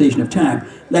dispensation of time,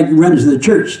 like you run into the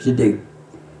church today.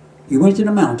 He went to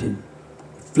the mountain,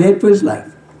 fled for his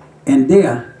life, and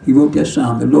there he wrote that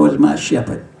psalm, the Lord is my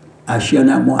shepherd, I shall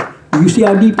not want. Do you see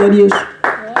how deep that is?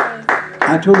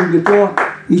 I told you before,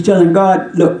 he's telling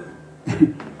God, look,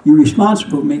 you're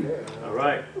responsible for me. All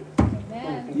right.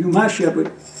 You're my shepherd,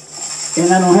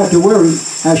 and I don't have to worry,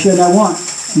 I shall not want.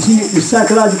 You see the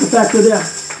psychological factor there?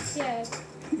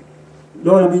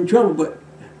 Lord, I'm in trouble, but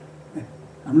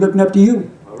I'm looking up to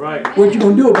you. All right. What you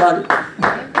going to do about it?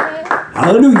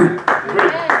 Hallelujah.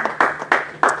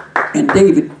 And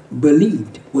David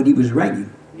believed what he was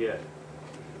writing. Yeah.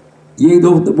 Yea,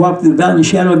 though I walk through the valley of the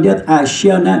shadow of death, I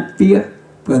shall not fear,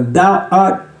 for thou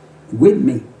art with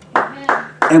me.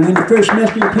 And when the first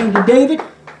messenger came to David,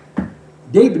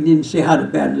 David didn't say how the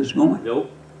battle is going. Nope.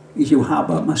 He said, well, how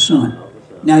about my son?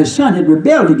 Now his son had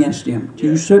rebelled against him to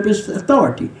usurp his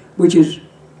authority, which is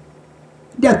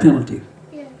death penalty.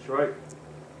 That's right.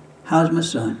 How's my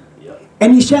son?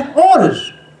 And he sent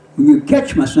orders. When you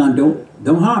catch my son,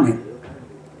 don't harm him.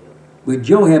 But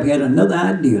Joab had another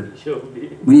idea.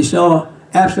 When he saw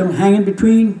Absalom hanging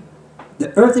between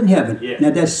the earth and heaven,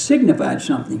 now that signified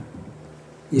something.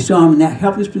 He saw him in that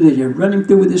helpless position, running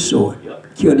through with his sword,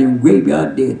 killed him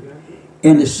graveyard dead.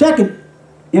 And the second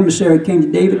emissary came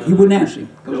to David, he wouldn't answer him,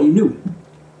 because he knew.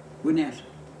 Wouldn't answer.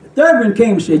 The third one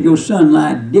came and said, your son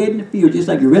lied dead in the field, just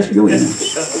like the rest of your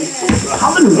enemies.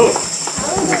 Hallelujah.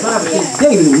 The Bible says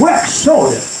David wept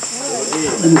sorely.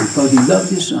 Hallelujah, because he loved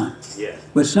his son.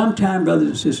 But sometimes, brothers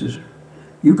and sisters,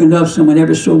 you can love someone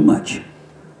ever so much,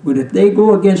 but if they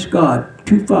go against God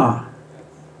too far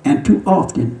and too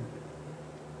often,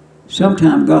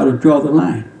 sometimes God will draw the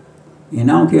line.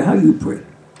 And I don't care how you pray.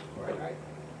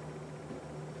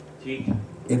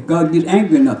 If God gets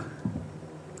angry enough.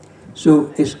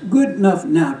 So it's good enough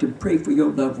now to pray for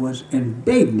your loved ones and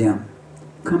beg them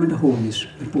come into holiness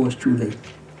before it's too late.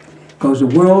 Because the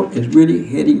world is really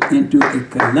heading into a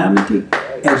calamity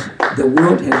as the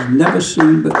world has never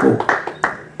seen before.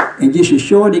 And just as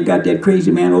sure they got that crazy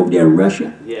man over there in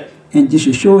Russia, and just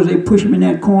as sure as they push him in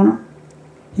that corner,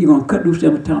 he's going to cut loose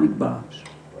them atomic bombs.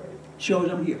 Shows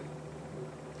them here.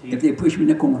 If they push him in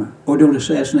the corner, or don't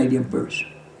assassinate him first.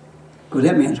 Because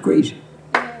that man's crazy.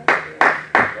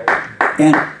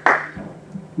 And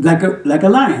like a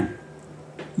lion,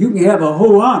 you can have a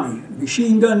whole army,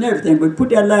 machine gun and everything, but put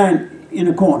that lion in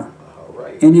a corner.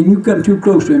 And then you come too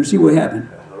close to him and see what happens.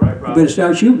 You better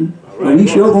start shooting. Or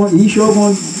he's sure going to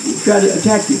try to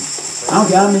attack you. I don't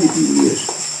care how many people it is.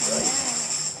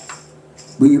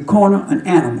 When you corner an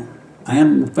animal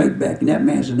will fight back, and that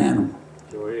man's an animal.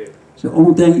 So the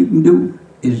only thing you can do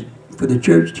is for the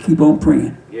church to keep on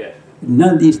praying.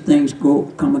 None of these things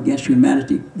come against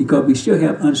humanity because we still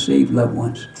have unsaved loved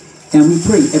ones. And we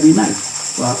pray every night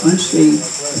for our unsaved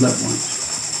loved ones.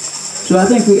 So I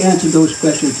think we answered those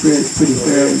questions pretty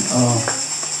fairly.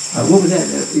 What was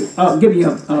that? I'll give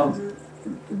you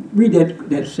read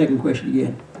that second question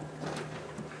again.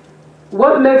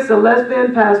 What makes a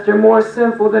lesbian pastor more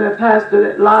sinful than a pastor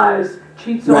that lies,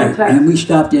 cheats on taxes? Right, and we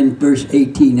stopped in verse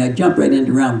 18. Now jump right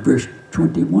into around verse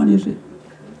 21, is it?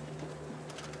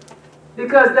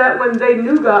 Because that when they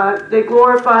knew God, they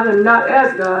glorified him not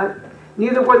as God,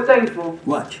 neither were thankful.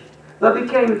 Watch. But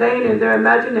became vain in their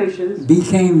imaginations.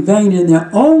 Became vain in their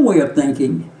own way of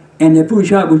thinking, and their foolish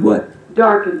heart was what?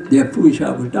 Darkened. Their foolish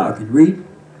heart was darkened. Read.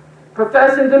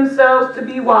 Professing themselves to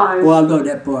be wise. Oh, I love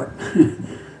that part.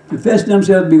 Professing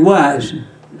themselves to be wise.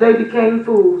 They became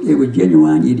fools. They were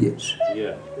genuine idiots.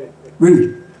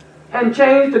 Read. And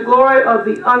changed the glory of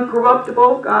the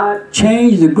uncorruptible God.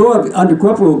 Changed the glory of the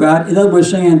uncorruptible God. In other words,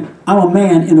 saying, I'm a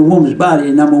man in a woman's body,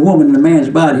 and I'm a woman in a man's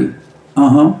body.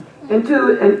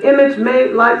 Into an image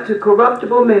made like to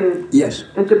corruptible men. Yes.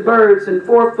 And to birds and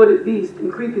four-footed beasts and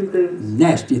creeping things.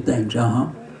 Nasty things,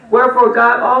 Wherefore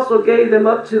God also gave them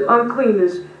up to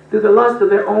uncleanness through the lust of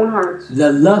their own hearts.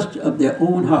 The lust of their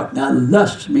own heart. Now,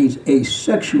 lust means a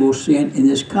sexual sin in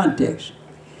this context.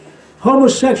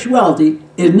 Homosexuality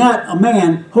is not a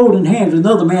man holding hands with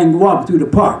another man walking through the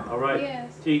park. All right.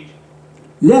 Yes. Teach.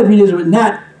 Lesbianism is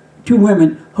not two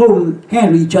women holding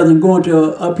hands with each other and going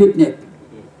to a picnic.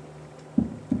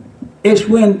 It's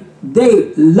when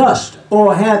they lust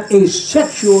or have a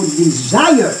sexual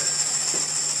desire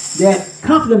that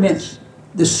complements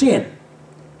the sin.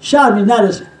 Sodomy is not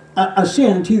a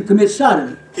sin until you commit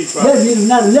sodomy. Lesbian is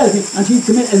not a lesbian until you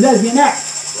commit a lesbian act.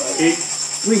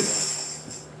 Read.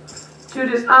 To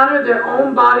dishonor their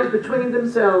own bodies between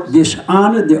themselves.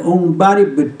 Dishonor their own body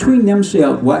between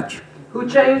themselves. Watch. Who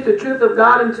changed the truth of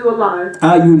God into a lie.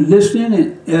 Are you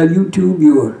listening? And YouTube,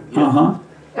 you're.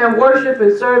 And worship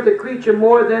and serve the creature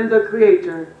more than the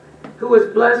Creator, who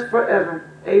is blessed forever.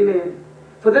 Amen.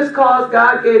 For this cause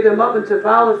God gave them up into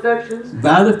vile affections.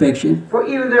 Vile affection. For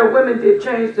even their women did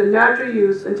change the natural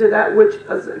use into that which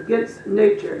is against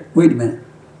nature. Wait a minute.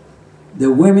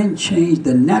 The women changed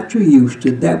the natural use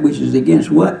to that which is against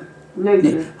what?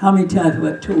 Nature. How many times have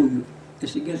I told you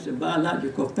it's against the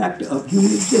biological factor of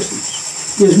human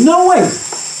existence? There's no way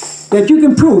that you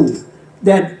can prove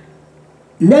that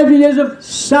lesbianism,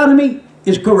 sodomy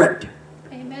is correct.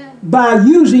 Amen. By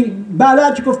using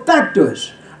biological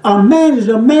factors. A man is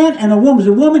a man and a woman is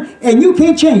a woman, and you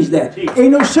can't change that. Ain't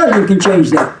no surgeon can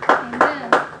change that.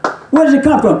 Amen. Where does it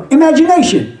come from?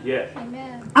 Imagination. Yes.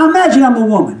 Amen. I imagine I'm a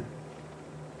woman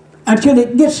until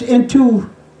it gets into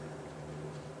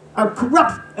a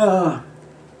corrupt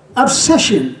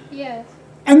obsession. Yes.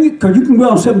 And because you can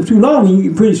go on something too long,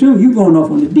 and pretty soon you're going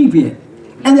off on the deep end.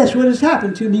 And that's what has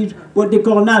happened to these, what they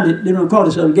call now, they don't call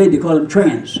themselves gay, they call them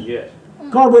trans. Yes.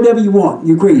 Call it whatever you want,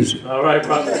 you're crazy. All right,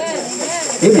 brother.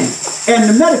 Amen. And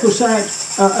the medical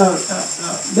science,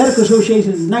 Medical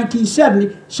Association in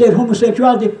 1970 said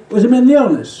homosexuality was a mental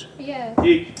illness. Yes.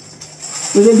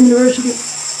 Was it university?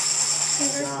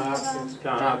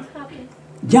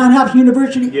 John Hopkins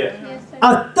University? Yes.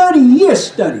 A 30-year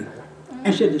study.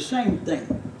 And said the same thing.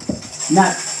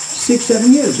 Not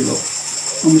 6-7 years ago.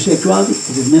 Homosexuality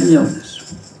is a mental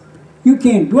illness. You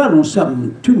can't dwell on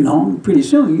something too long. Pretty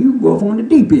soon you go off on the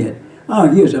deep end. Oh,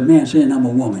 here's a man saying I'm a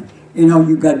woman. And all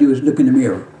you got to do is look in the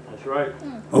mirror. That's right.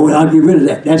 Oh, well, I'll get rid of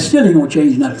that. That still ain't going to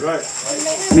change nothing.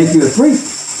 That's right. Make you a freak.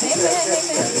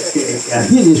 I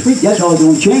hear this freak, that's all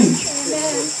going to change.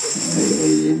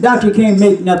 Doctor can't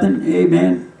make nothing.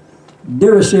 Amen.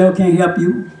 Duracell can't help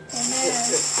you.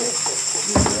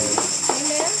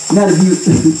 Not if you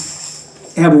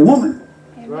have a woman.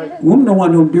 Right. Woman don't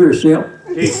want no Duracell.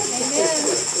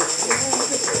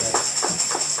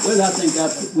 Well, I think I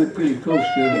went pretty close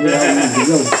to where I wanted to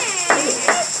go.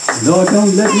 Lord,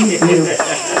 don't let me fail.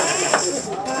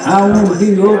 I want to be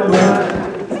your bride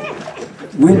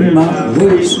when my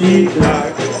way seems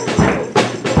dark.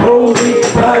 Holy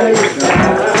Christ,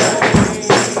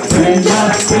 when my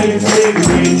faith takes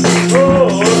me.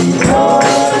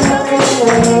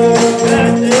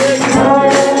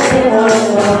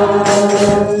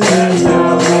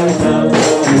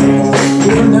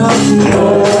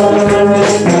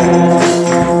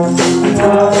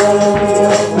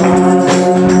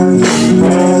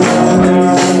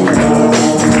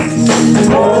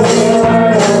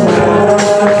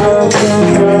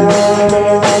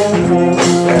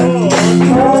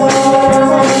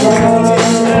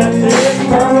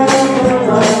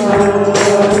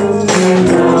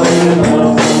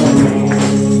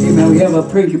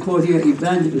 Praise report here,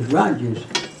 Evangelist Rogers,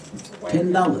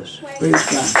 $10. Praise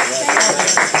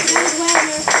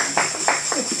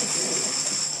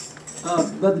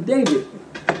God. Brother David,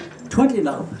 $20.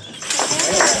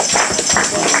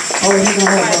 Oh, he's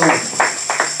gonna have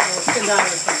 $10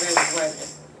 for Evangelist Wagner.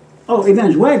 Oh,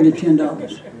 Evangelist Wagner,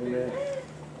 $10.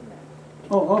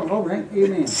 Oh, all right,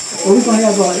 amen. Well, we're gonna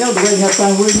have Elder Wagner have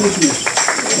final word dismissed.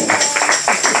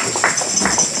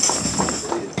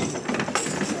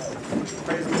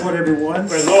 Lord, everyone.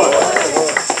 Praise the Lord.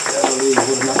 Hallelujah.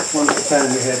 What a wonderful time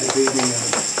we had this evening.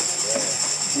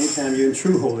 Anytime you're in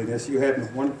true holiness, you're having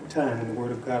a wonderful time when the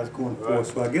Word of God is going forth.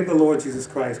 So I give the Lord Jesus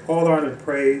Christ all honor and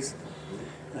praise.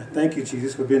 Thank you,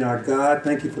 Jesus, for being our God.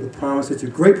 Thank you for the promise, that your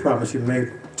great promise you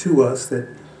made to us, that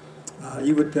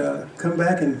you would come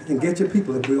back and get your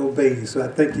people if we obey you. So I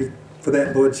thank you for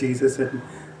that, Lord Jesus. And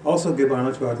also give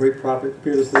honor to our great prophet,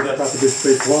 fearless leader, Prophet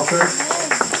Bishop Walker.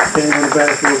 Standing on the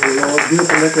battlefield of the Lord,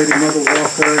 beautiful elect lady Mother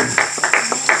Walker, and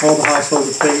all the household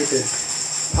of faith. And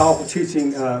powerful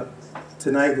teaching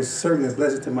tonight was certainly a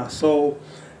blessing to my soul.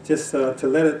 Just to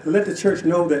let the church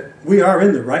know that we are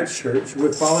in the right church.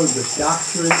 We're following the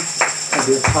doctrine of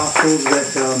the apostles.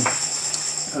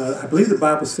 That I believe the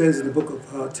Bible says in the book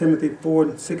of Timothy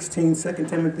 4:16, 2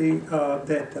 Timothy,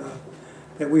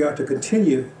 that we are to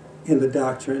continue in the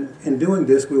doctrine. In doing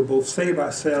this, we'll both save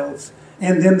ourselves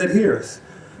and them that hear us.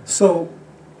 So,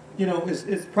 you know,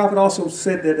 the prophet also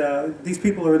said that these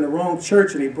people are in the wrong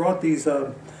church, and he brought these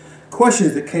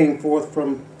questions that came forth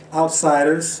from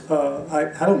outsiders.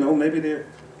 I don't know, maybe they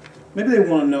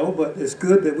want to know, but it's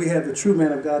good that we have the true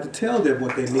man of God to tell them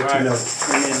what they need to know.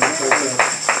 Amen. Because,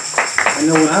 I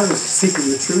know when I was seeking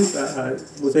the truth, I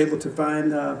was able to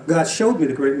find, God showed me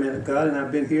the great man of God, and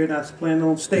I've been here, and I was planning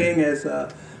on staying, as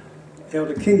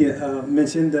Elder Kenya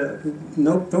mentioned.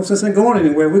 No sense in going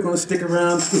anywhere. We're going to stick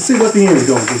around to see what the end is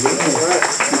going to be.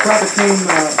 The prophet came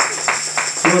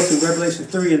to us in Revelation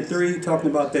 3:3, talking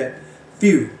about that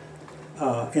few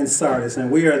in Sardis,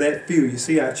 and we are that few. You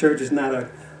see, our church is not a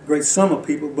great sum of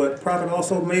people, but the prophet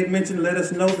also made mention, let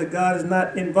us know that God is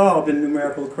not involved in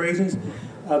numerical equations.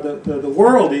 The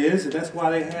world is, and that's why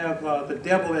they have the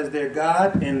devil as their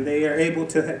God, and they are able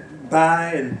to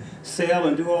buy and sell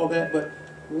and do all that. But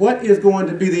what is going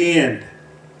to be the end?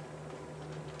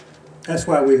 That's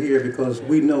why we're here, because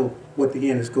we know what the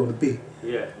end is going to be.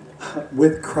 Yeah.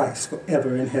 With Christ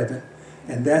forever in heaven.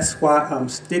 And that's why I'm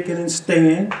sticking and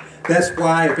staying. That's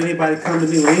why if anybody comes to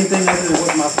me with anything other than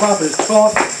what my prophet has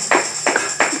taught,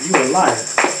 you are a liar.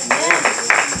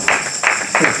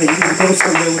 And you can go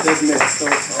somewhere with that mess. So,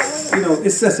 you know,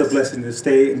 it's such a blessing to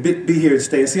stay and be here to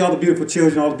stay and see all the beautiful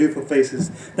children, all the beautiful faces.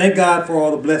 Thank God for all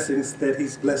the blessings that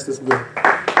He's blessed us with.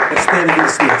 Let's stand and be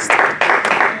dismissed.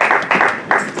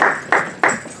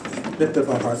 Lift up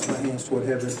our hearts and our hands toward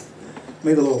heaven.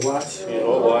 May the Lord watch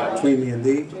between me and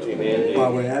thee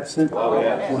while we're absent,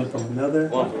 one from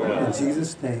another. In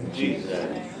Jesus' name.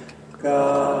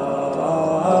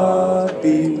 God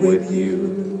be with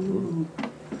you.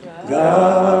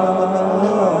 God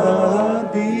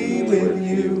be with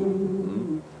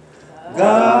you.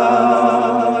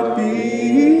 God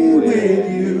be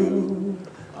with you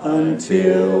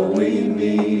until we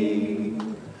meet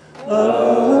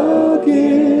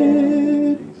again.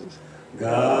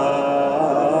 God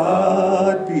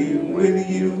be with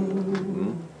you.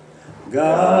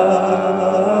 God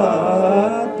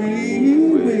be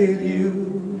with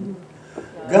you.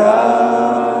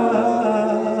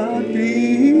 God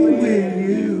be with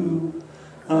you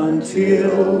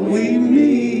until we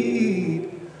meet